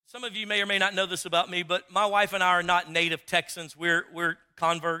Some of you may or may not know this about me, but my wife and I are not native Texans. We're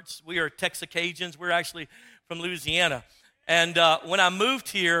converts. We are Texicajuns. We're actually from Louisiana. And when I moved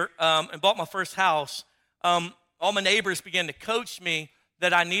here and bought my first house, all my neighbors began to coach me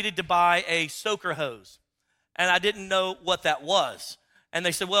that I needed to buy a soaker hose. And I didn't know what that was. And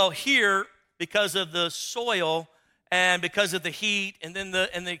they said, well, here, because of the soil and because of the heat and then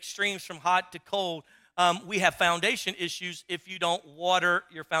the extremes from hot to cold, we have foundation issues if you don't water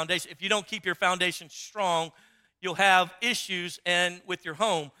your foundation. If you don't keep your foundation strong, you'll have issues with your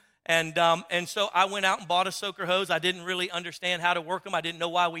home. And so I went out and bought a soaker hose. I didn't really understand how to work them. I didn't know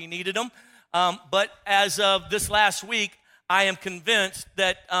why we needed them. But as of this last week, I am convinced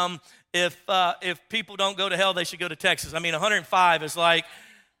that if people don't go to hell, they should go to Texas. I mean, 105 is like,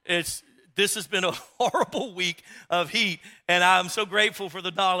 this has been a horrible week of heat, and I'm so grateful for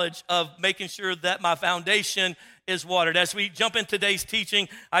the knowledge of making sure that my foundation is watered. As we jump in today's teaching,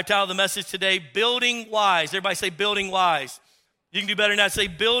 I titled the message today, Building Wise. Everybody say Building Wise. You can do better than that. Say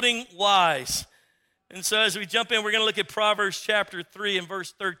Building Wise. And so as we jump in, we're going to look at Proverbs chapter 3 and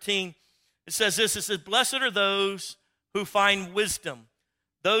verse 13. It says this, it says, blessed are those who find wisdom,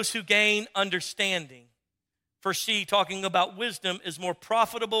 those who gain understanding. For she, talking about wisdom, is more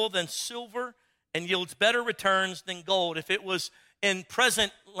profitable than silver and yields better returns than gold. If it was in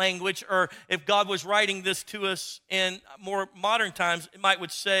present language, or if God was writing this to us in more modern times, it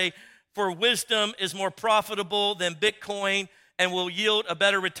would say, for wisdom is more profitable than Bitcoin and will yield a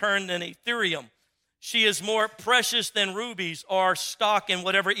better return than Ethereum. She is more precious than rubies or stock in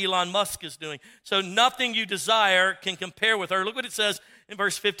whatever Elon Musk is doing. So nothing you desire can compare with her. Look what it says in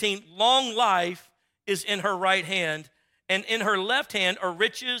verse 15. Long life is in her right hand, and in her left hand are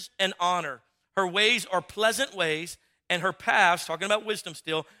riches and honor. Her ways are pleasant ways, and her paths, talking about wisdom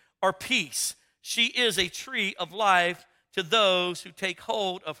still, are peace. She is a tree of life to those who take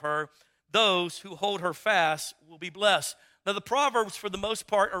hold of her. Those who hold her fast will be blessed. Now, the Proverbs, for the most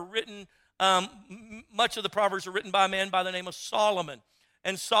part, are written, much of the Proverbs are written by a man by the name of Solomon.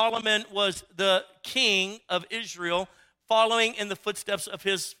 And Solomon was the king of Israel, following in the footsteps of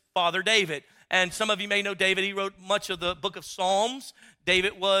his father David. And some of you may know David. He wrote much of the book of Psalms.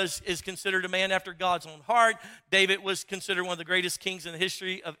 David is considered a man after God's own heart. David was considered one of the greatest kings in the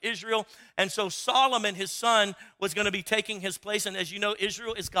history of Israel. And so Solomon, his son, was going to be taking his place. And as you know,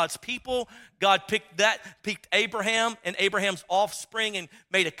 Israel is God's people. God picked Abraham and Abraham's offspring and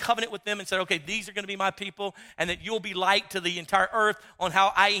made a covenant with them and said, okay, these are going to be my people, and that you'll be light to the entire earth on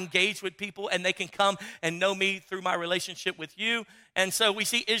how I engage with people, and they can come and know me through my relationship with you. And so we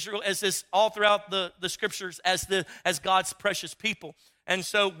see Israel as this all throughout the scriptures as God's precious people. And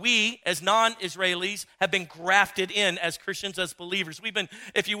so we, as non-Israelis, have been grafted in as Christians, as believers. We've been,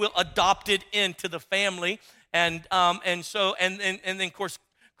 if you will, adopted into the family. And then of course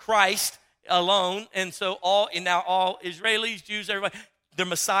Christ alone. And so all Israelis, Jews, everybody, the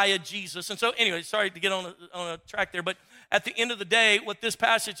Messiah, Jesus. And so anyway, sorry to get on a track there, but at the end of the day, what this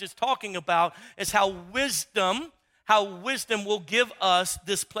passage is talking about is how wisdom will give us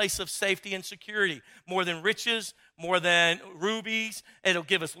this place of safety and security, more than riches, more than rubies. It'll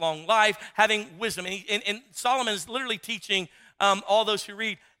give us long life, having wisdom. And Solomon is literally teaching all those who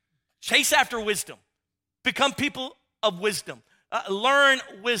read, chase after wisdom. Become people of wisdom. Learn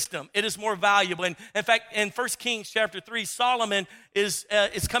wisdom. It is more valuable. And in fact, in 1 Kings chapter 3, Solomon is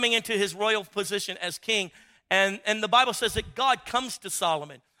coming into his royal position as king. And the Bible says that God comes to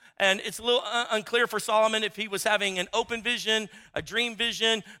Solomon. And it's a little unclear for Solomon if he was having an open vision, a dream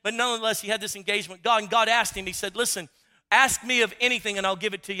vision, but nonetheless, he had this engagement with God. And God asked him, he said, listen, ask me of anything and I'll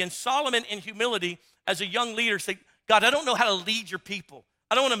give it to you. And Solomon, in humility, as a young leader, said, God, I don't know how to lead your people.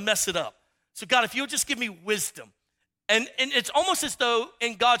 I don't want to mess it up. So God, if you'll just give me wisdom. And it's almost as though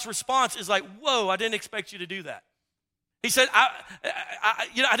in God's response is like, whoa, I didn't expect you to do that. He said,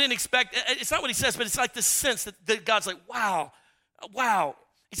 I didn't expect, it's not what he says, but it's like this sense that God's like, wow.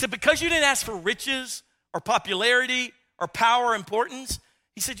 He said, because you didn't ask for riches or popularity or power or importance,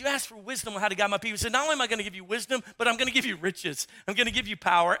 he said, you asked for wisdom on how to guide my people. He said, not only am I going to give you wisdom, but I'm going to give you riches. I'm going to give you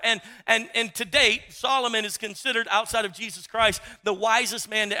power. And to date, Solomon is considered, outside of Jesus Christ, the wisest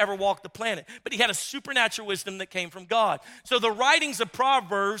man to ever walk the planet. But he had a supernatural wisdom that came from God. So the writings of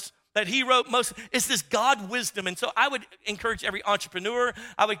Proverbs that he wrote most, is this God wisdom. And so I would encourage every entrepreneur,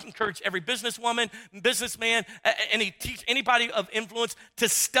 I would encourage every businesswoman, businessman, anybody of influence to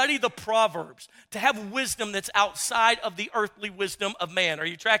study the Proverbs, to have wisdom that's outside of the earthly wisdom of man. Are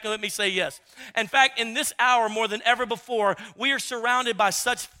you tracking with me? Say yes. In fact, in this hour, more than ever before, we are surrounded by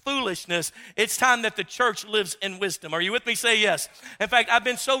such foolishness. It's time that the church lives in wisdom. Are you with me? Say yes. In fact, I've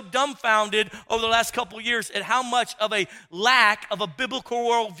been so dumbfounded over the last couple of years at how much of a lack of a biblical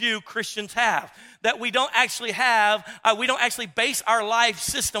worldview Christians have, that we don't actually base our life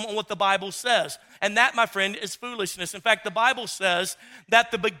system on what the Bible says. And that, my friend, is foolishness. In fact, the Bible says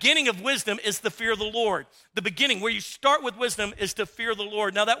that the beginning of wisdom is the fear of the Lord. The beginning, where you start with wisdom, is to fear the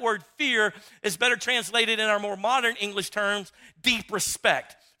Lord. Now, that word fear is better translated in our more modern English terms, deep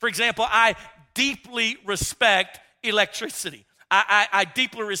respect. For example, I deeply respect electricity. I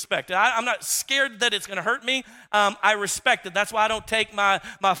deeply respect it. I'm not scared that it's going to hurt me. I respect it. That's why I don't take my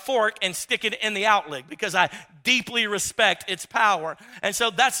fork and stick it in the outlet, because I deeply respect its power. And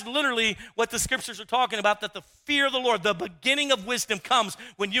so that's literally what the scriptures are talking about, that the fear of the Lord, the beginning of wisdom, comes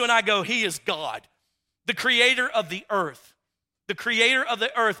when you and I go, he is God, the creator of the earth. The creator of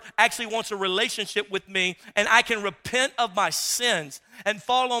the earth actually wants a relationship with me, and I can repent of my sins and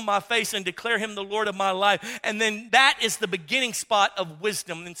fall on my face and declare him the Lord of my life. And then that is the beginning spot of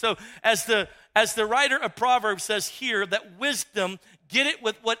wisdom. And so as the writer of Proverbs says here, that wisdom, get it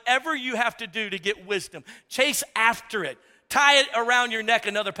with whatever you have to do to get wisdom. Chase after it. Tie it around your neck.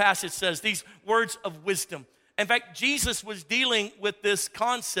 Another passage says these words of wisdom. In fact, Jesus was dealing with this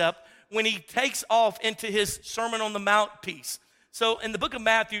concept when he takes off into his Sermon on the Mount piece. So in the book of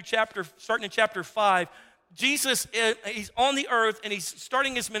Matthew, starting in chapter 5, Jesus, he's on the earth and he's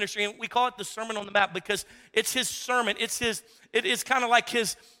starting his ministry, and we call it the Sermon on the Mount because it's his sermon. It is kind of like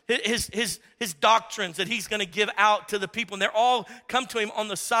his doctrines that he's going to give out to the people, and they're all come to him on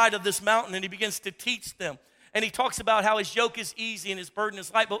the side of this mountain, and he begins to teach them. And he talks about how his yoke is easy and his burden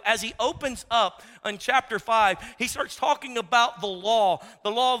is light. But as he opens up in chapter 5, he starts talking about the law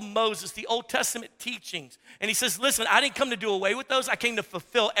of Moses, the Old Testament teachings. And he says, listen, I didn't come to do away with those. I came to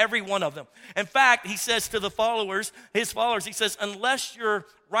fulfill every one of them. In fact, he says to his followers, he says, unless your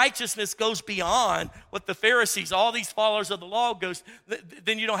righteousness goes beyond what the Pharisees, all these followers of the law goes,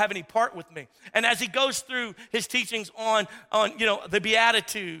 then you don't have any part with me. And as he goes through his teachings on the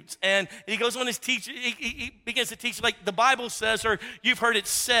Beatitudes, and he goes on his teaching, he begins to teach like the Bible says, or you've heard it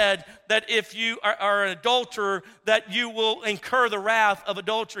said, that if you are an adulterer, that you will incur the wrath of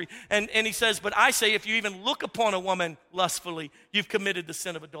adultery. And he says, but I say if you even look upon a woman lustfully, you've committed the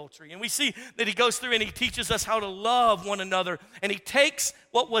sin of adultery. And we see that he goes through and he teaches us how to love one another. And he takes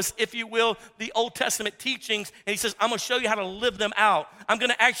what was, if you will, the Old Testament teachings, and he says, I'm going to show you how to live them out. I'm going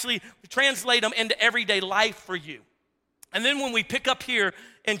to actually translate them into everyday life for you. And then when we pick up here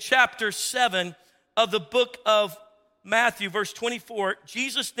in chapter 7 of the book of Matthew, verse 24,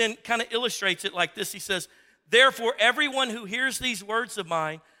 Jesus then kind of illustrates it like this. He says, therefore, everyone who hears these words of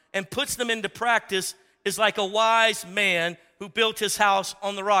mine and puts them into practice is like a wise man who built his house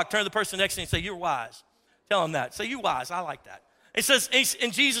on the rock. Turn to the person next to you and say, you're wise. Tell him that. Say, you wise. I like that. It says,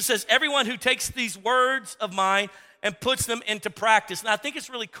 and Jesus says, everyone who takes these words of mine and puts them into practice. And I think it's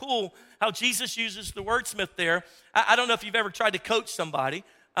really cool how Jesus uses the wordsmith there. I don't know if you've ever tried to coach somebody.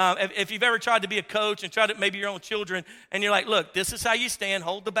 If you've ever tried to be a coach and tried to maybe your own children, and you're like, look, this is how you stand,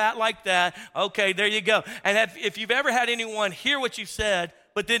 hold the bat like that. Okay, there you go. And if you've ever had anyone hear what you said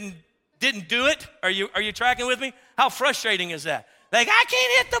but didn't do it, are you tracking with me? How frustrating is that? Like, I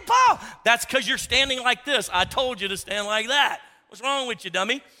can't hit the ball. That's because you're standing like this. I told you to stand like that. What's wrong with you,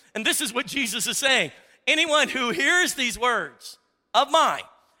 dummy? And this is what Jesus is saying. Anyone who hears these words of mine,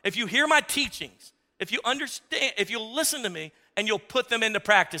 if you hear my teachings, if you understand, if you'll listen to me and you'll put them into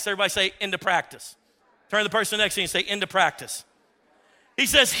practice. Everybody say, into practice. Turn to the person next to you and say, into practice. He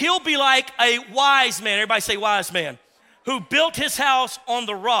says, he'll be like a wise man. Everybody say, wise man, who built his house on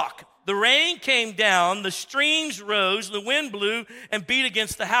the rock. The rain came down, the streams rose, the wind blew and beat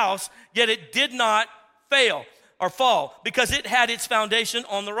against the house, yet it did not fail or fall, because it had its foundation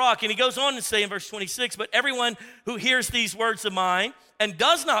on the rock. And he goes on to say in verse 26, but everyone who hears these words of mine and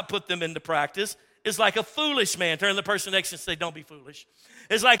does not put them into practice is like a foolish man. Turn to the person next to you and say, don't be foolish.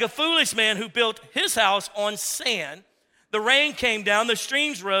 Is like a foolish man who built his house on sand. The rain came down, the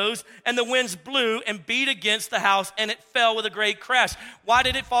streams rose, and the winds blew and beat against the house, and it fell with a great crash. Why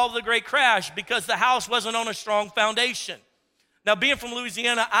did it fall with a great crash? Because the house wasn't on a strong foundation. Now, being from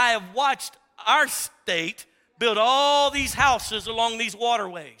Louisiana, I have watched our state build all these houses along these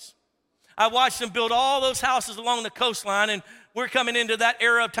waterways. I watched them build all those houses along the coastline, and we're coming into that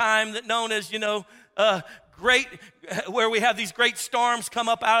era of time that known as, where we have these great storms come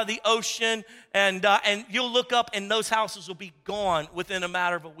up out of the ocean, and you'll look up and those houses will be gone within a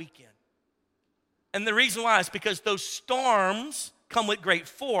matter of a weekend. And the reason why is because those storms come with great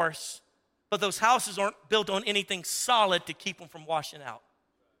force, but those houses aren't built on anything solid to keep them from washing out.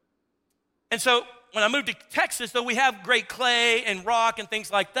 And so when I moved to Texas, though we have great clay and rock and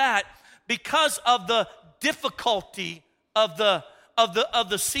things like that, because of the difficulty of the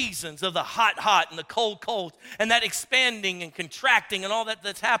seasons, of the hot and the cold, and that expanding and contracting and all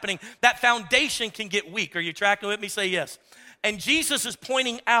that's happening, that foundation can get weak. Are you tracking with me? Say yes. And Jesus is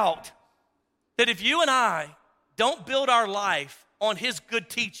pointing out that if you and I don't build our life on his good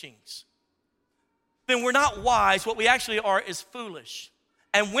teachings, then we're not wise. What we actually are is foolish.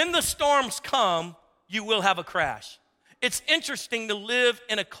 And when the storms come, you will have a crash. It's interesting to live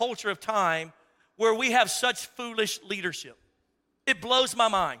in a culture of time where we have such foolish leadership. It blows my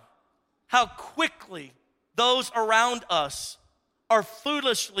mind how quickly those around us are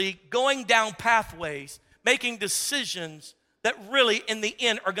foolishly going down pathways, making decisions that really in the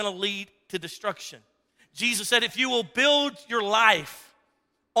end are going to lead to destruction. Jesus said, if you will build your life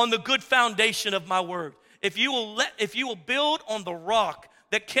on the good foundation of my word, if you will build on the rock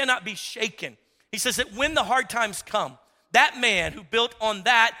that cannot be shaken, he says that when the hard times come, that man who built on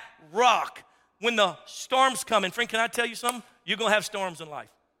that rock, when the storms come, and friend, can I tell you something? You're going to have storms in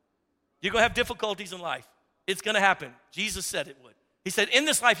life. You're going to have difficulties in life. It's going to happen. Jesus said it would. He said, in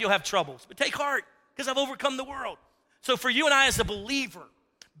this life you'll have troubles, but take heart because I've overcome the world. So for you and I as a believer,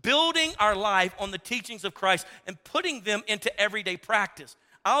 building our life on the teachings of Christ and putting them into everyday practice.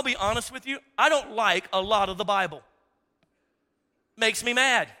 I'll be honest with you, I don't like a lot of the Bible. Makes me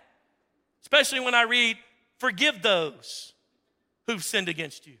mad, especially when I read, forgive those who've sinned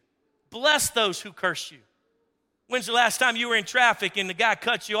against you. Bless those who curse you. When's the last time you were in traffic and the guy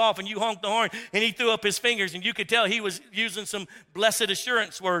cut you off and you honked the horn and he threw up his fingers and you could tell he was using some blessed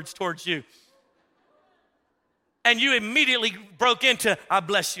assurance words towards you? And you immediately broke into, I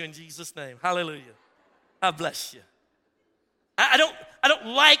bless you in Jesus' name. Hallelujah. I bless you. I don't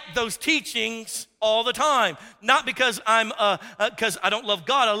like those teachings all the time. Not because because I don't love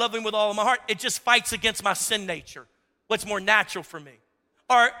God. I love him with all of my heart. It just fights against my sin nature. What's more natural for me.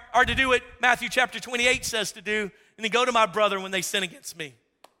 Or to do what Matthew chapter 28 says to do, and then go to my brother when they sin against me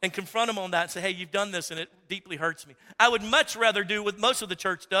and confront him on that and say, hey, you've done this and it deeply hurts me. I would much rather do what most of the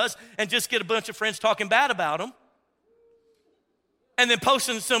church does and just get a bunch of friends talking bad about them and then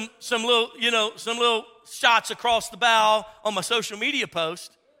posting some little shots across the bow on my social media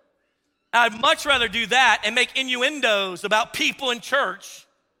post. I'd much rather do that and make innuendos about people in church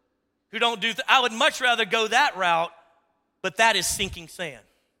who don't do I would much rather go that route. But that is sinking sand.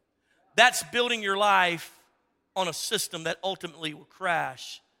 That's building your life on a system that ultimately will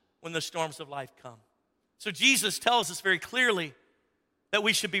crash when the storms of life come. So Jesus tells us very clearly that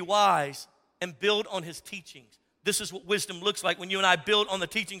we should be wise and build on his teachings. This is what wisdom looks like. When you and I build on the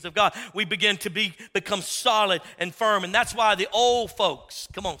teachings of God, we begin to become solid and firm. And that's why the old folks,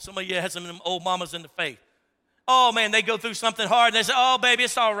 come on, some of you have some of them old mamas in the faith. Oh man, they go through something hard and they say, oh baby,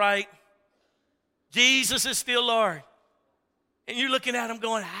 it's all right. Jesus is still Lord. And you're looking at them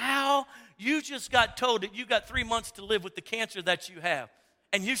going, how? You just got told that you got 3 months to live with the cancer that you have.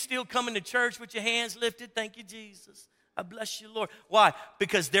 And you still coming to church with your hands lifted? Thank you, Jesus. I bless you, Lord. Why?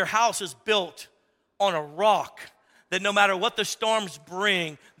 Because their house is built on a rock that no matter what the storms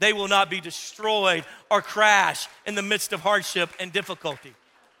bring, they will not be destroyed or crash in the midst of hardship and difficulty.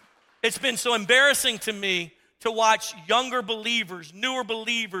 It's been so embarrassing to me to watch younger believers, newer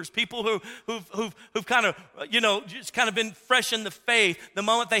believers, people who've kind of, just kind of been fresh in the faith, the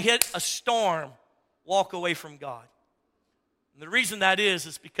moment they hit a storm, walk away from God. And the reason that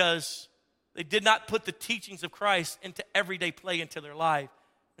is because they did not put the teachings of Christ into everyday play into their life.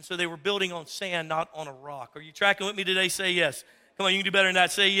 And so they were building on sand, not on a rock. Are you tracking with me today? Say yes. Come on, you can do better than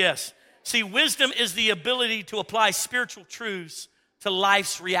that. Say yes. See, wisdom is the ability to apply spiritual truths to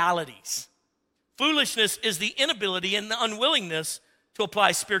life's realities. Foolishness is the inability and the unwillingness to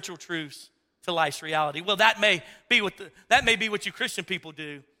apply spiritual truths to life's reality. Well, that may be what you Christian people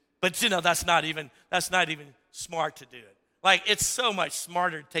do, but that's not even smart to do it. Like, it's so much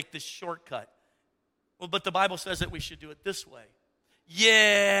smarter to take this shortcut. Well, but the Bible says that we should do it this way.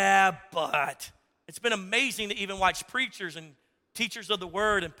 Yeah, but it's been amazing to even watch preachers and teachers of the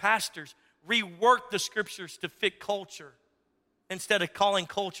word and pastors rework the scriptures to fit culture instead of calling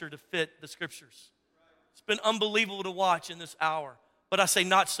culture to fit the scriptures. It's been unbelievable to watch in this hour. But I say,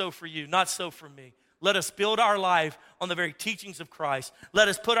 not so for you, not so for me. Let us build our life on the very teachings of Christ. Let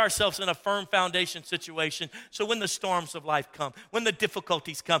us put ourselves in a firm foundation situation so when the storms of life come, when the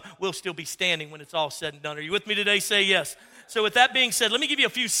difficulties come, we'll still be standing when it's all said and done. Are you with me today? Say yes. So with that being said, let me give you a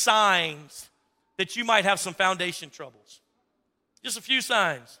few signs that you might have some foundation troubles. Just a few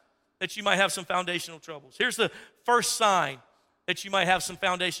signs that you might have some foundational troubles. Here's the first sign that you might have some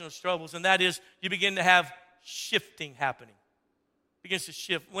foundational troubles, and that is you begin to have shifting happening. Begins to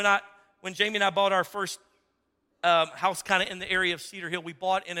shift. When Jamie and I bought our first house kind of in the area of Cedar Hill, we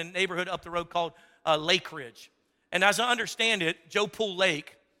bought in a neighborhood up the road called Lake Ridge. And as I understand it, Joe Pool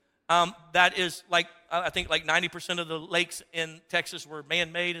Lake, that is like, I think like 90% of the lakes in Texas were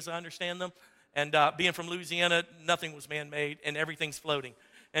man-made as I understand them. And being from Louisiana, nothing was man-made and everything's floating.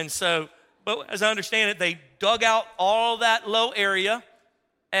 And so, but as I understand it, they dug out all that low area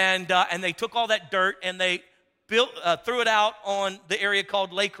and they took all that dirt and they threw it out on the area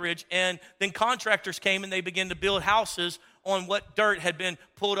called Lake Ridge, and then contractors came and they began to build houses on what dirt had been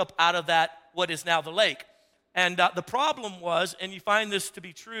pulled up out of that, what is now the lake. And the problem was, and you find this to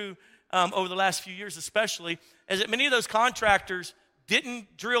be true over the last few years especially, is that many of those contractors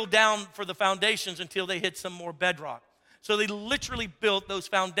didn't drill down for the foundations until they hit some more bedrock. So they literally built those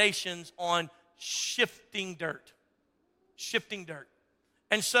foundations on shifting dirt. Shifting dirt.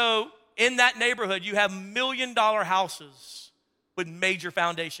 And so in that neighborhood, you have $1 million houses with major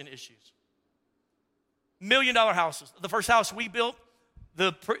foundation issues. $1 million houses. The first house we built,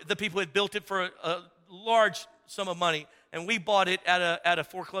 the people had built it for a large sum of money, and we bought it at a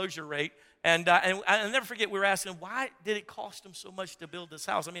foreclosure rate. And I'll never forget, we were asking, why did it cost them so much to build this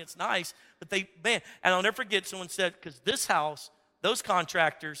house? I mean, it's nice, but and I'll never forget, someone said, because this house, those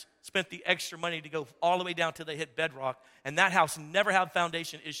contractors spent the extra money to go all the way down till they hit bedrock, and that house never had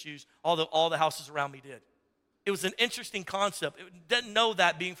foundation issues, although all the houses around me did. It was an interesting concept. It didn't know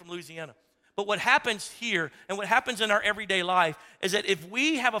that being from Louisiana. But what happens here and what happens in our everyday life is that if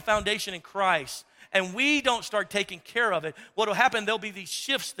we have a foundation in Christ and we don't start taking care of it, what will happen, there'll be these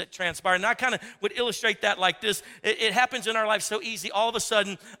shifts that transpire. And I kind of would illustrate that like this. It happens in our life so easy. All of a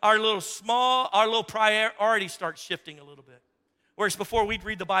sudden, our little priorities start shifting a little bit. Whereas before, we'd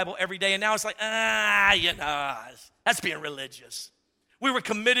read the Bible every day, and now it's like, that's being religious. We were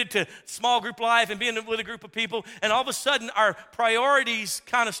committed to small group life and being with a group of people, and all of a sudden, our priorities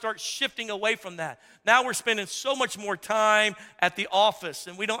kind of start shifting away from that. Now we're spending so much more time at the office,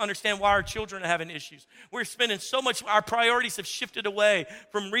 and we don't understand why our children are having issues. We're spending so much, our priorities have shifted away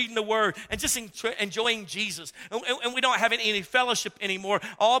from reading the Word and just enjoying Jesus. And we don't have any fellowship anymore,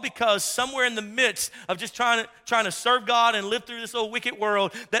 all because somewhere in the midst of just trying to serve God and live through this old wicked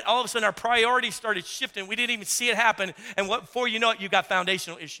world, that all of a sudden our priorities started shifting. We didn't even see it happen, and before you know it, you got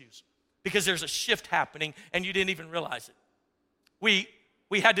foundational issues because there's a shift happening, and you didn't even realize it.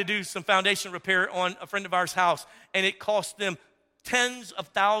 We had to do some foundation repair on a friend of ours' house, and it cost them tens of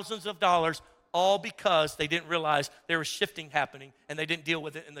thousands of dollars, all because they didn't realize there was shifting happening, and they didn't deal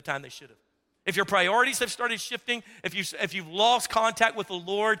with it in the time they should have. If your priorities have started shifting, if you've lost contact with the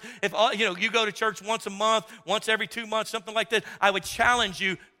Lord, if you go to church once a month, once every 2 months, something like that, I would challenge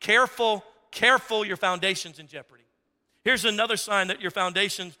you, careful, your foundation's in jeopardy. Here's another sign that your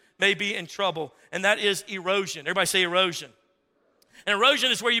foundations may be in trouble, and that is erosion. Everybody say erosion. And erosion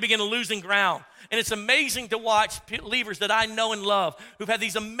is where you begin losing ground. And it's amazing to watch believers that I know and love who've had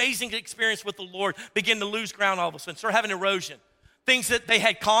these amazing experiences with the Lord begin to lose ground all of a sudden, start having erosion. Things that they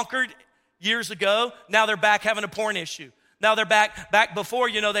had conquered years ago, now they're back having a porn issue. Now they're back before,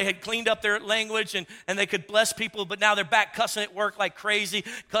 they had cleaned up their language and they could bless people, but now they're back cussing at work like crazy,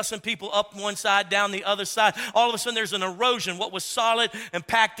 cussing people up one side, down the other side. All of a sudden there's an erosion. What was solid and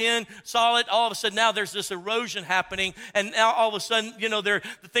packed in solid, all of a sudden now there's this erosion happening, and now all of a sudden, they're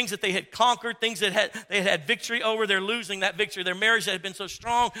the things that they had conquered, things that they had victory over, they're losing that victory. Their marriage that had been so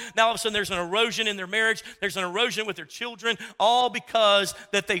strong, now all of a sudden there's an erosion in their marriage, there's an erosion with their children, all because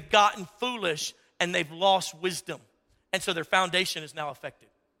that they've gotten foolish and they've lost wisdom. And so their foundation is now affected.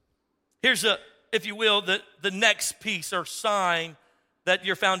 Here's, if you will, the next piece or sign that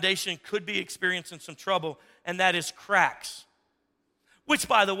your foundation could be experiencing some trouble, and that is cracks. Which,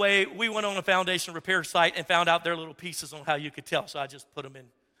 by the way, we went on a foundation repair site and found out their little pieces on how you could tell. So I just put them in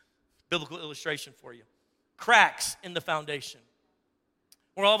biblical illustration for you. Cracks in the foundation.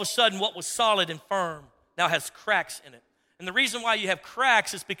 Where all of a sudden what was solid and firm now has cracks in it. And the reason why you have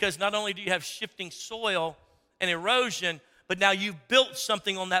cracks is because not only do you have shifting soil and erosion, but now you've built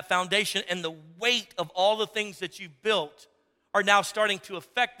something on that foundation, and the weight of all the things that you've built are now starting to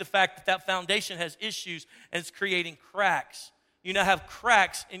affect the fact that that foundation has issues and it's creating cracks. You now have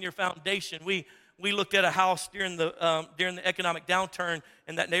cracks in your foundation. We we looked at a house during the economic downturn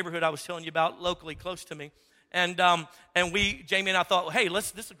in that neighborhood I was telling you about locally close to me. And Jamie and I thought, well, hey,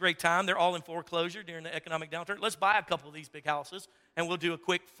 this is a great time. They're all in foreclosure during the economic downturn. Let's buy a couple of these big houses, and we'll do a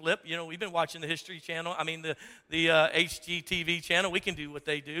quick flip. You know, we've been watching the History Channel. The HGTV channel. We can do what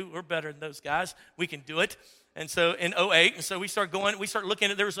they do. We're better than those guys. We can do it. And so in 2008, and so we start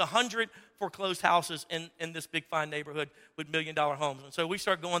looking at, there was 100 foreclosed houses in this big fine neighborhood with $1 million homes. And so we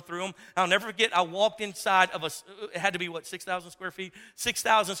start going through them. I'll never forget, I walked inside of it had to be 6,000 square feet?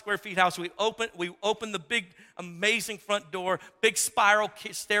 6,000 square feet house. We opened the big, amazing front door, big spiral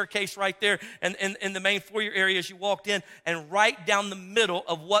staircase right there. And in the main foyer area as you walked in, and right down the middle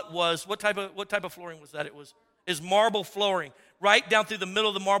of what type of flooring was that? Is marble flooring. Right down through the middle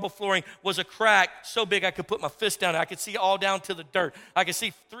of the marble flooring was a crack so big I could put my fist down. I could see all down to the dirt. I could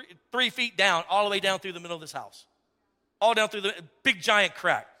see 3 feet down, all the way down through the middle of this house. All down through the big giant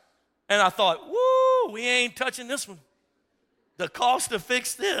crack. And I thought, woo, we ain't touching this one. The cost to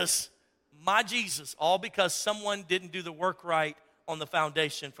fix this, my Jesus, all because someone didn't do the work right on the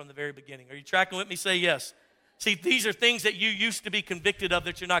foundation from the very beginning. Are you tracking with me? Say yes. See, these are things that you used to be convicted of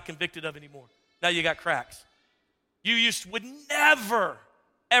that you're not convicted of anymore. Now you got cracks. You would never,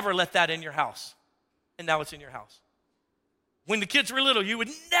 ever let that in your house. And now it's in your house. When the kids were little, you would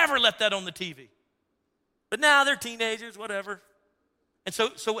never let that on the TV. But now they're teenagers, whatever. And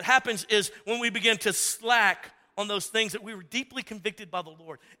so what happens is when we begin to slack on those things that we were deeply convicted by the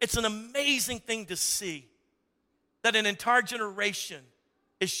Lord, it's an amazing thing to see that an entire generation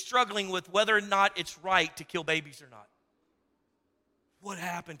is struggling with whether or not it's right to kill babies or not. What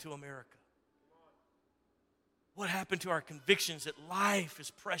happened to America? What happened to our convictions that life is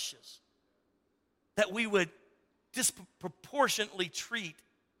precious? That we would disproportionately treat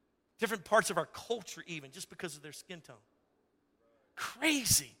different parts of our culture even just because of their skin tone.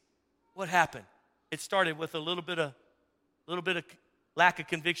 Crazy. What happened? It started with a little bit of lack of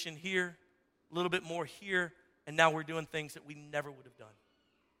conviction here, a little bit more here, and now we're doing things that we never would have done.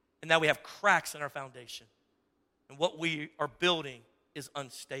 And now we have cracks in our foundation. And what we are building is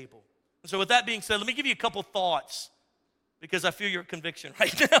unstable. So with that being said, let me give you a couple thoughts because I feel your conviction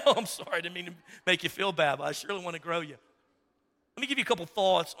right now. I'm sorry, I didn't mean to make you feel bad, but I surely want to grow you. Let me give you a couple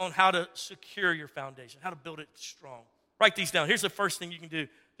thoughts on how to secure your foundation, how to build it strong. Write these down. Here's the first thing you can do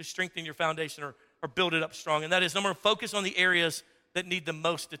to strengthen your foundation or build it up strong, and that is, number one, focus on the areas that need the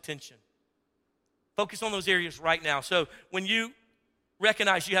most attention. Focus on those areas right now. So when you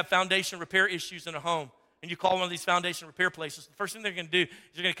recognize you have foundation repair issues in a home, and you call one of these foundation repair places, the first thing they're going to do is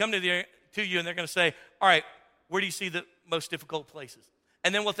they're going to come to you and they're going to say, all right, where do you see the most difficult places?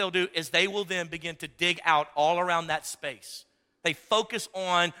 And then what they'll do is they will then begin to dig out all around that space. They focus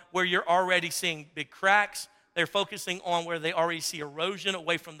on where you're already seeing big cracks. They're focusing on where they already see erosion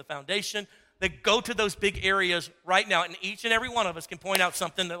away from the foundation. They go to those big areas right now, and each and every one of us can point out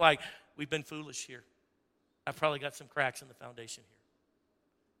something that, like, we've been foolish here. I've probably got some cracks in the foundation here.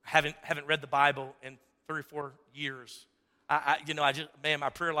 I haven't read the Bible in 3 or 4 years. My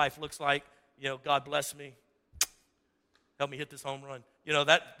prayer life looks like, God bless me. Help me hit this home run.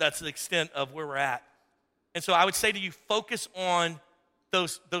 That's the extent of where we're at. And so I would say to you, focus on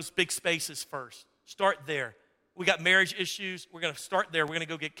those big spaces first. Start there. We got marriage issues. We're going to start there. We're going to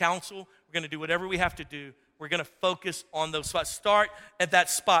go get counsel. We're going to do whatever we have to do. We're going to focus on those spots. Start at that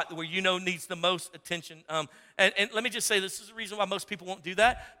spot where needs the most attention. And let me just say, this is the reason why most people won't do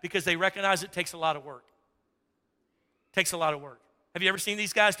that, because they recognize it takes a lot of work. It takes a lot of work. Have you ever seen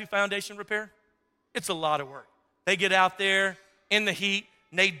these guys do foundation repair? It's a lot of work. They get out there in the heat,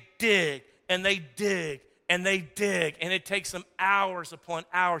 and they dig, and they dig, and they dig, and it takes them hours upon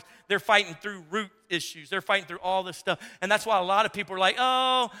hours. They're fighting through root issues. They're fighting through all this stuff. And that's why a lot of people are like,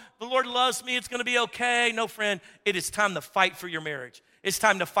 oh, the Lord loves me. It's going to be okay. No, friend, it is time to fight for your marriage. It's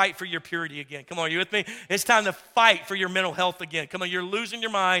time to fight for your purity again. Come on, are you with me? It's time to fight for your mental health again. Come on, you're losing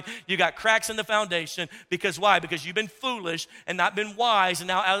your mind. You got cracks in the foundation. Because why? Because you've been foolish and not been wise. And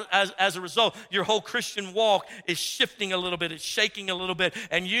now as a result, your whole Christian walk is shifting a little bit. It's shaking a little bit.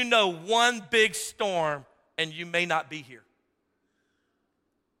 And one big storm, and you may not be here.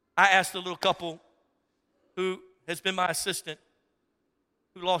 I asked a little couple who has been my assistant,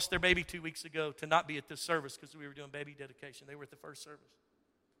 who lost their baby 2 weeks ago, to not be at this service because we were doing baby dedication. They were at the first service.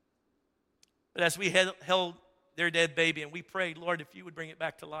 But as we held their dead baby and we prayed, Lord, if you would bring it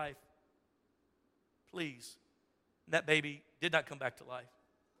back to life, please. And that baby did not come back to life.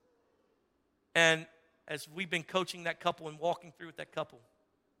 And as we've been coaching that couple and walking through with that couple,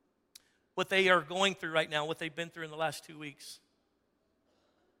 what they are going through right now, what they've been through in the last 2 weeks,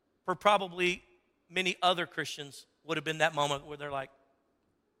 for probably many other Christians would have been that moment where they're like,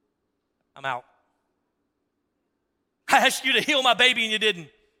 I'm out. I asked you to heal my baby and you didn't.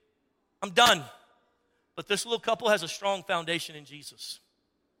 I'm done. But this little couple has a strong foundation in Jesus.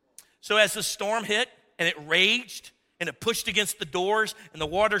 So as the storm hit and it raged and it pushed against the doors and the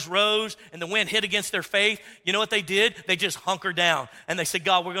waters rose and the wind hit against their faith, you know what they did? They just hunkered down and they said,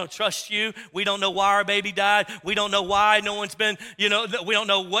 God, we're going to trust you. We don't know why our baby died. We don't know why no one's been, we don't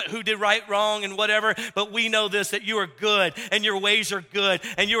know who did right, wrong, and whatever, but we know this, that you are good and your ways are good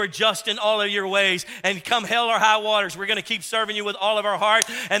and you are just in all of your ways. And come hell or high waters, we're going to keep serving you with all of our heart.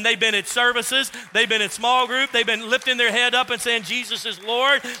 And they've been at services, they've been at small group, they've been lifting their head up and saying, Jesus is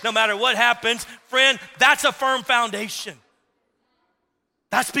Lord, no matter what happens. Friend, that's a firm foundation.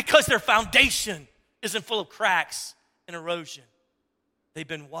 That's because their foundation isn't full of cracks and erosion. They've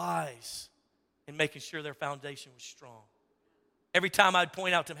been wise in making sure their foundation was strong. Every time I'd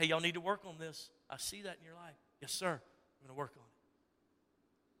point out to them, hey, y'all need to work on this. I see that in your life. Yes, sir. I'm going to work on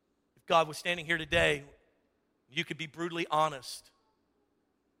it. If God was standing here today, you could be brutally honest,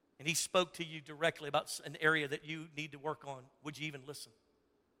 and he spoke to you directly about an area that you need to work on, would you even listen?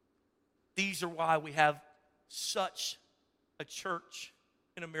 These are why we have such a church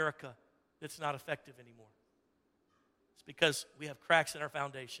in America that's not effective anymore. It's because we have cracks in our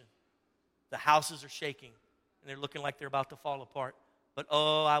foundation. The houses are shaking, and they're looking like they're about to fall apart. But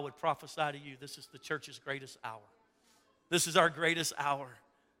I would prophesy to you, this is the church's greatest hour. This is our greatest hour.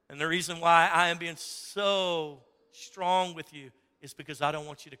 And the reason why I am being so strong with you is because I don't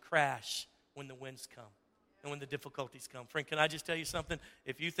want you to crash when the winds come and when the difficulties come. Friend, can I just tell you something?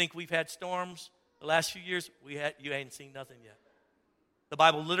 If you think we've had storms the last few years, you ain't seen nothing yet. The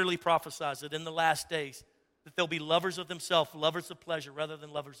Bible literally prophesies that in the last days that they'll be lovers of themselves, lovers of pleasure, rather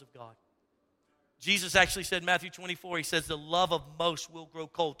than lovers of God. Jesus actually said in Matthew 24, he says the love of most will grow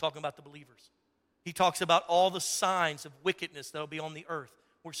cold, talking about the believers. He talks about all the signs of wickedness that will be on the earth.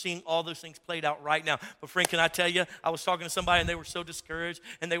 We're seeing all those things played out right now. But friend, can I tell you, I was talking to somebody and they were so discouraged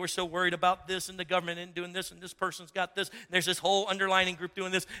and they were so worried about this and the government isn't doing this and this person's got this. And there's this whole underlining group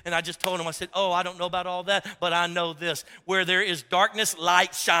doing this. And I just told them, I said, I don't know about all that, but I know this. Where there is darkness,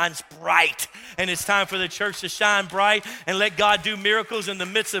 light shines bright. And it's time for the church to shine bright and let God do miracles in the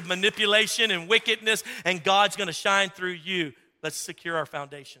midst of manipulation and wickedness. And God's going to shine through you. Let's secure our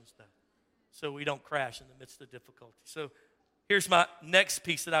foundations, though, so we don't crash in the midst of difficulty. So here's my next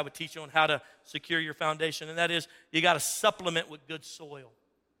piece that I would teach you on how to secure your foundation, and that is you got to supplement with good soil.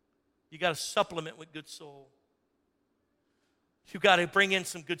 You got to supplement with good soil. You got to bring in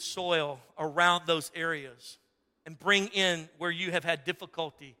some good soil around those areas and bring in where you have had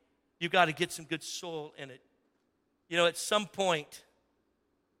difficulty. You got to get some good soil in it. At some point,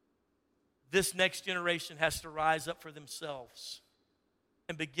 this next generation has to rise up for themselves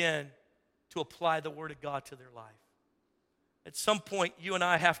and begin to apply the Word of God to their life. At some point, you and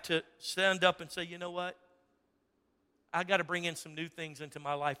I have to stand up and say, you know what? I got to bring in some new things into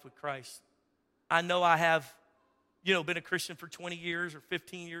my life with Christ. I know I have, been a Christian for 20 years or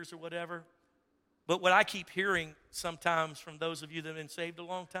 15 years or whatever. But what I keep hearing sometimes from those of you that have been saved a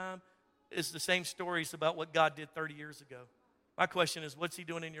long time is the same stories about what God did 30 years ago. My question is, what's he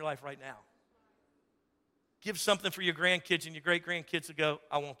doing in your life right now? Give something for your grandkids and your great-grandkids to go,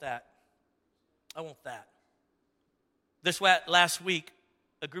 I want that. I want that. Last week,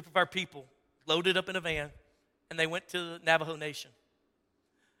 a group of our people loaded up in a van, and they went to the Navajo Nation.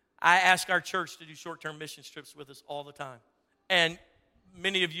 I ask our church to do short-term mission trips with us all the time. And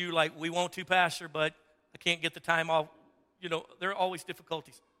many of you, we want to, Pastor, but I can't get the time off. There are always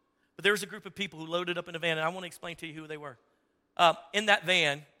difficulties. But there was a group of people who loaded up in a van, and I want to explain to you who they were. In that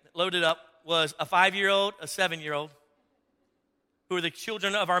van, loaded up, was a 5-year-old, a 7-year-old, who are the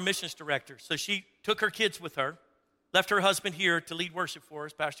children of our missions director. So she took her kids with her, left her husband here to lead worship for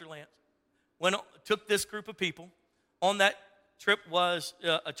us, Pastor Lance. Took this group of people. On that trip was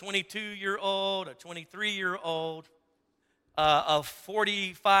a 22-year-old, a 23-year-old, a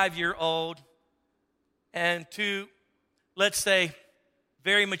 45-year-old, and two, let's say,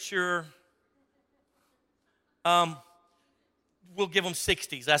 very mature. We'll give them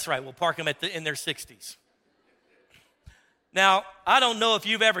 60s. That's right. We'll park them in their 60s. Now, I don't know if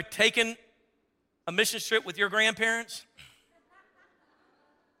you've ever taken a mission trip with your grandparents,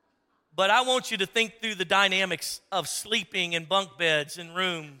 but I want you to think through the dynamics of sleeping in bunk beds in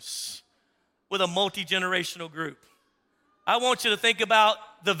rooms with a multi-generational group. I want you to think about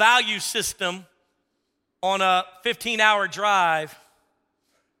the value system on a 15-hour drive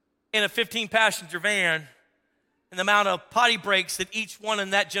in a 15-passenger van and the amount of potty breaks that each one in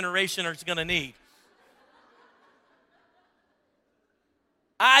that generation is going to need.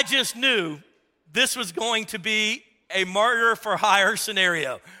 I just knew this was going to be a martyr for hire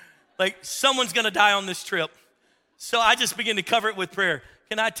scenario. Someone's going to die on this trip. So I just began to cover it with prayer.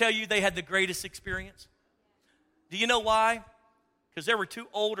 Can I tell you they had the greatest experience? Do you know why? Because there were two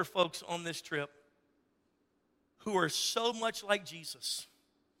older folks on this trip who are so much like Jesus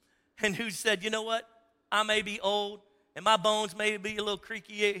and who said, you know what? I may be old and my bones may be a little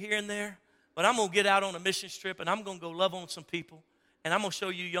creaky here and there, but I'm going to get out on a mission trip and I'm going to go love on some people and I'm going to show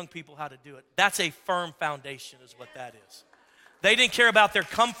you young people how to do it. That's a firm foundation is what that is. They didn't care about their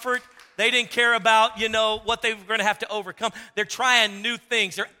comfort. They didn't care about, what they were going to have to overcome. They're trying new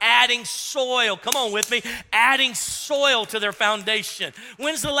things. They're adding soil. Come on with me. Adding soil to their foundation.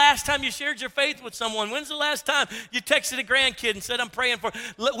 When's the last time you shared your faith with someone? When's the last time you texted a grandkid and said, I'm praying for?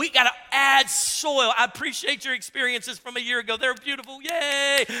 Look, we got to add soil. I appreciate your experiences from a year ago. They're beautiful.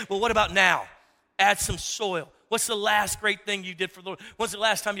 Yay. Well, what about now? Add some soil. What's the last great thing you did for the Lord? When's the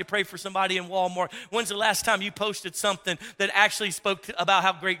last time you prayed for somebody in Walmart? When's the last time you posted something that actually spoke about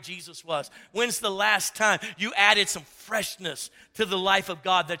how great Jesus was? When's the last time you added some freshness to the life of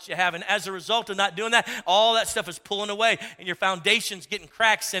God that you have? And as a result of not doing that, all that stuff is pulling away and your foundation's getting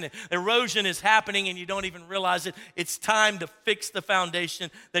cracks in it. Erosion is happening and you don't even realize it. It's time to fix the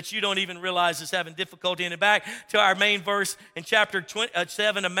foundation that you don't even realize is having difficulty. And back to our main verse in chapter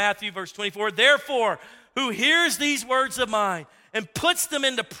 7 of Matthew, verse 24. Therefore, who hears these words of mine and puts them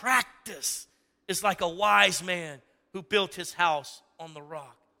into practice is like a wise man who built his house on the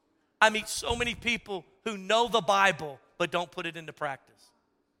rock. I meet so many people who know the Bible but don't put it into practice.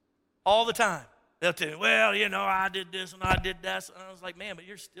 All the time. They'll tell you, well, I did this and I did that. And I was like, man, but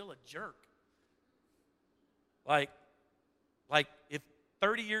you're still a jerk. Like if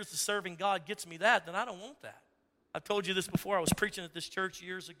 30 years of serving God gets me that, then I don't want that. I've told you this before. I was preaching at this church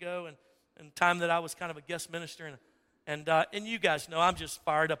years ago, and time that I was kind of a guest minister, and you guys know I'm just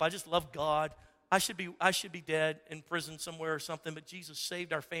fired up. I just love God. I should be dead in prison somewhere or something, but Jesus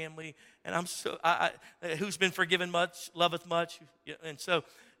saved our family, and I'm so who's been forgiven much loveth much, and so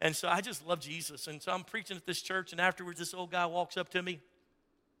I just love Jesus, and so I'm preaching at this church, and afterwards this old guy walks up to me.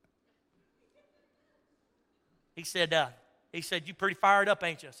 He said, "You pretty fired up,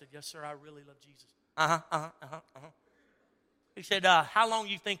 ain't you?" I said, "Yes, sir. I really love Jesus." He said, how long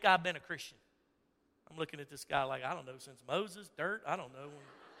you think I've been a Christian? I'm looking at this guy like, I don't know, since Moses, dirt, I don't know. When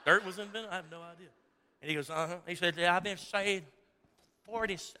dirt was invented, I have no idea. And he goes, He said, I've been saved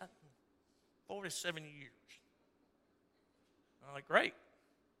 47 years. I'm like, great.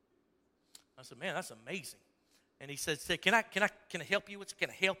 I said, man, that's amazing. And he said, can I help you? Can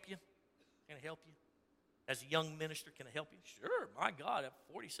I help you? Can I help you? As a young minister, can I help you? Sure, my God, at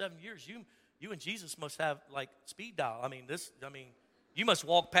 47 years, you and Jesus must have like speed dial. You must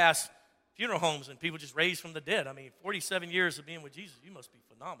walk past funeral homes and people just raised from the dead. 47 years of being with Jesus, you must be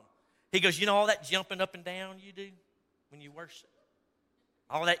phenomenal. He goes, all that jumping up and down you do when you worship,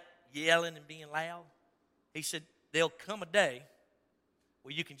 all that yelling and being loud. He said, there'll come a day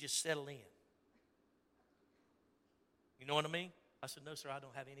where you can just settle in. You know what I mean? I said, no, sir, I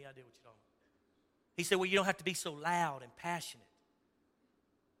don't have any idea what you're talking about. He said, well, you don't have to be so loud and passionate.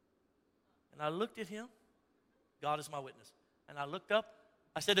 And I looked at him. God is my witness. And I looked up.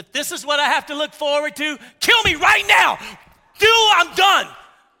 I said, if this is what I have to look forward to, kill me right now. I'm done.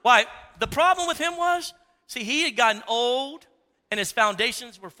 Why? The problem with him was, he had gotten old and his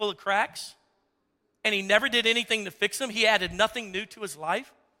foundations were full of cracks. And he never did anything to fix them. He added nothing new to his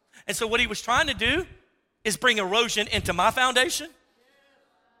life. And so what he was trying to do is bring erosion into my foundation,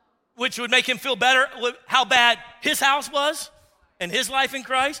 which would make him feel better with how bad his house was and his life in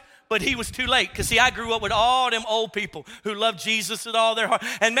Christ. But he was too late because, I grew up with all them old people who loved Jesus with all their heart.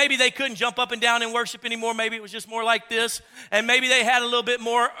 And maybe they couldn't jump up and down and worship anymore. Maybe it was just more like this. And maybe they had a little bit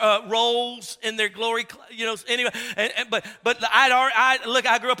more roles in their glory, anyway. But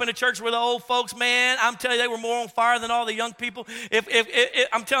I grew up in a church where the old folks, man, I'm telling you, they were more on fire than all the young people.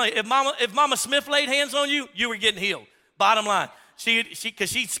 I'm telling you, if Mama Smith laid hands on you, you were getting healed. Bottom line.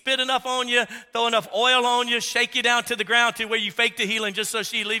 Because she'd spit enough on you, throw enough oil on you, shake you down to the ground to where you fake the healing just so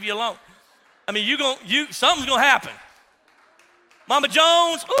she'd leave you alone. Something's going to happen. Mama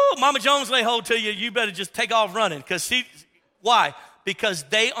Jones lay hold to you. You better just take off running. Why? Because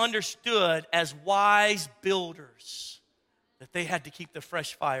they understood as wise builders that they had to keep the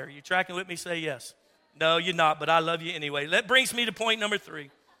fresh fire. You tracking with me? Say yes. No, you're not, but I love you anyway. That brings me to point number 3.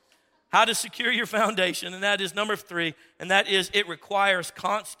 How to secure your foundation, and that is number 3, and that is it requires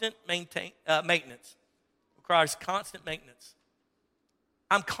constant maintenance. Requires constant maintenance.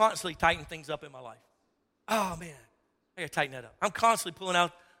 I'm constantly tightening things up in my life. Oh, man, I got to tighten that up. I'm constantly pulling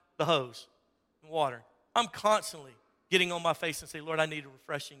out the hose and water. I'm constantly getting on my face and say, Lord, I need a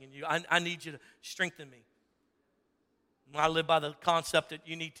refreshing in you. I need you to strengthen me. I live by the concept that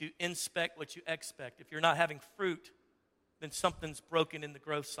you need to inspect what you expect. If you're not having fruit, then something's broken in the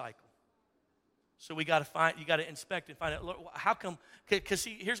growth cycle. So you got to inspect and find out, Lord, how come? Because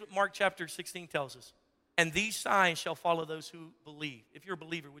see, here's what Mark chapter 16 tells us. And these signs shall follow those who believe. If you're a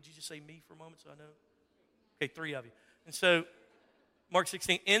believer, would you just say me for a moment so I know? Okay, 3 of you. And so, Mark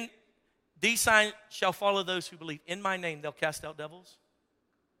 16, these signs shall follow those who believe. In my name, they'll cast out devils.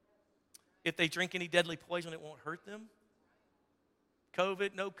 If they drink any deadly poison, it won't hurt them.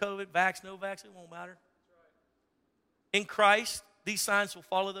 COVID, no COVID, vax, no vax, it won't matter. In Christ, these signs will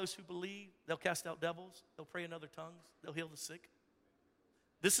follow those who believe. They'll cast out devils. They'll pray in other tongues. They'll heal the sick.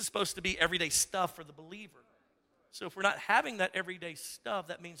 This is supposed to be everyday stuff for the believer. So if we're not having that everyday stuff,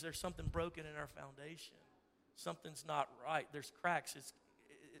 that means there's something broken in our foundation. Something's not right. There's cracks.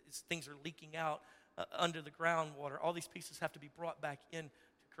 Things are leaking out under the groundwater. All these pieces have to be brought back into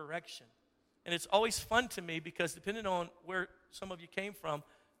correction. And it's always fun to me because depending on where some of you came from,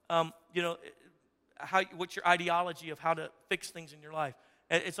 what's your ideology of how to fix things in your life.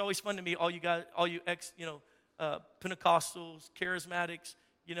 It's always fun to me, all you Pentecostals, charismatics,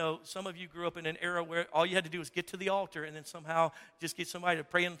 some of you grew up in an era where all you had to do was get to the altar and then somehow just get somebody to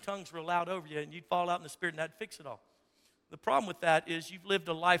pray in tongues real loud over you and you'd fall out in the Spirit and that'd fix it all. The problem with that is you've lived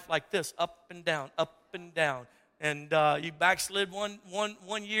a life like this, up and down, up and down. And you backslid one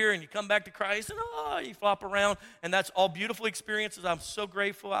year and you come back to Christ and you flop around. And that's all beautiful experiences. I'm so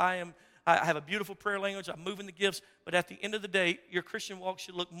grateful. I have a beautiful prayer language. I'm moving the gifts. But at the end of the day, your Christian walk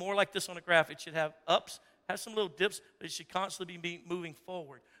should look more like this on a graph. It should have ups, have some little dips, but it should constantly be moving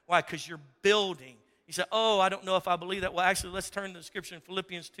forward. Why? Because you're building. You say, I don't know if I believe that. Well, actually, let's turn to the scripture in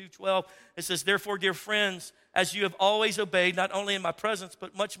Philippians 2:12. It says, therefore, dear friends, as you have always obeyed, not only in my presence,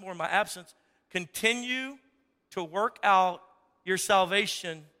 but much more in my absence, continue to work out your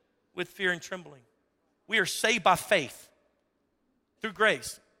salvation with fear and trembling. We are saved by faith through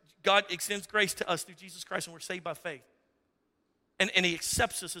grace. God extends grace to us through Jesus Christ, and we're saved by faith. And he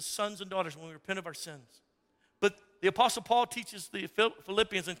accepts us as sons and daughters when we repent of our sins. But the Apostle Paul teaches the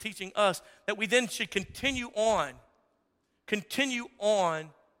Philippians and teaching us that we then should continue on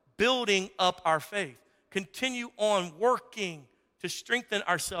building up our faith. Continue on working to strengthen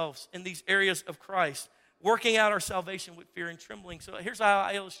ourselves in these areas of Christ. Working out our salvation with fear and trembling. So here's how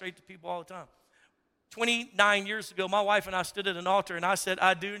I illustrate to people all the time. 29 years ago, my wife and I stood at an altar, and I said,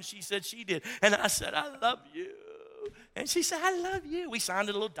 I do, and she said she did. And I said, I love you. And she said, I love you. We signed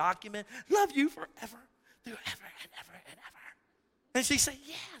a little document, love you forever, through ever and ever and ever. And she said,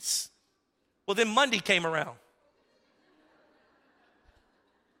 yes. Well, then Monday came around.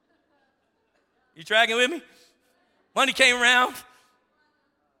 You tracking with me? Monday came around.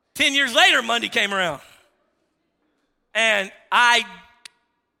 10 years later, Monday came around. And I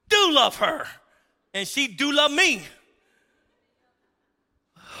do love her. And she do love me.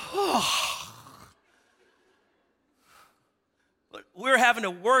 But we're having to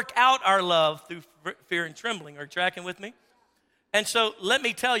work out our love through fear and trembling. Are you tracking with me? And so let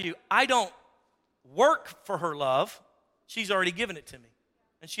me tell you, I don't work for her love. She's already given it to me.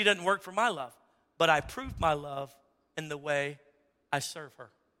 And she doesn't work for my love. But I prove my love in the way I serve her.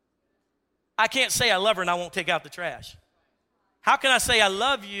 I can't say I love her and I won't take out the trash. How can I say I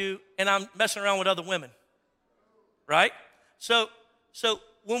love you and I'm messing around with other women? Right? So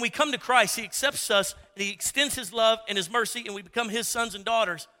when we come to Christ, he accepts us, and he extends his love and his mercy, and we become his sons and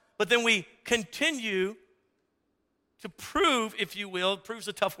daughters. But then we continue to prove, if you will, prove's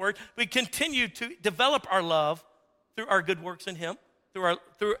a tough word, we continue to develop our love through our good works in him, through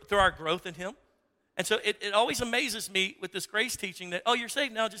our growth in him. And so it always amazes me with this grace teaching that, you're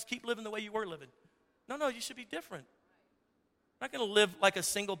saved now, just keep living the way you were living. No, you should be different. I'm not going to live like a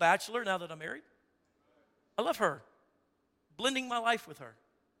single bachelor now that I'm married. I love her, blending my life with her.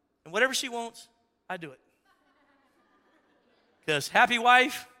 And whatever she wants, I do it. Because happy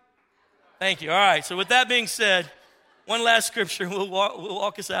wife, thank you. All right, so with that being said, one last scripture, we'll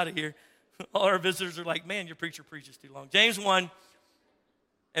walk us out of here. All our visitors are like, man, your preacher preaches too long. James 1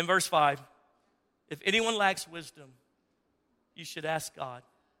 and verse 5. If anyone lacks wisdom, you should ask God,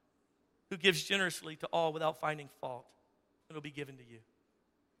 who gives generously to all without finding fault. It'll be given to you.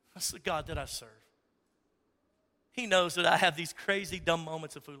 That's the God that I serve. He knows that I have these crazy, dumb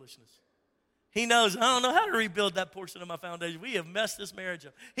moments of foolishness. He knows I don't know how to rebuild that portion of my foundation. We have messed this marriage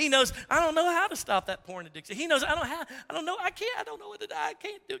up. He knows I don't know how to stop that porn addiction. He knows I don't know what to do. I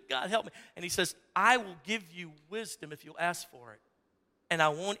can't do it. God help me. And he says, I will give you wisdom if you'll ask for it. And I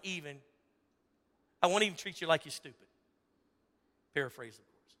won't even treat you like you're stupid. Paraphrase, of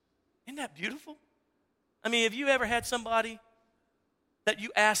course. Isn't that beautiful? I mean, have you ever had somebody that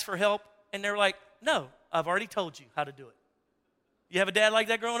you asked for help and they're like, no, I've already told you how to do it. You have a dad like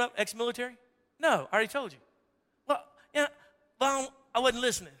that growing up, ex-military? No, I already told you. Well, yeah, well, I wasn't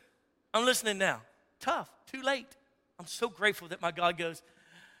listening. I'm listening now. Tough, too late. I'm so grateful that my God goes,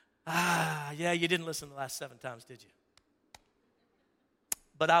 yeah, you didn't listen the last 7 times, did you?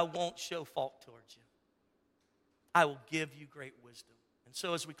 But I won't show fault towards you. I will give you great wisdom. And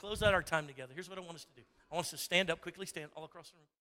so as we close out our time together, here's what I want us to do. I want us to stand up, quickly stand all across the room.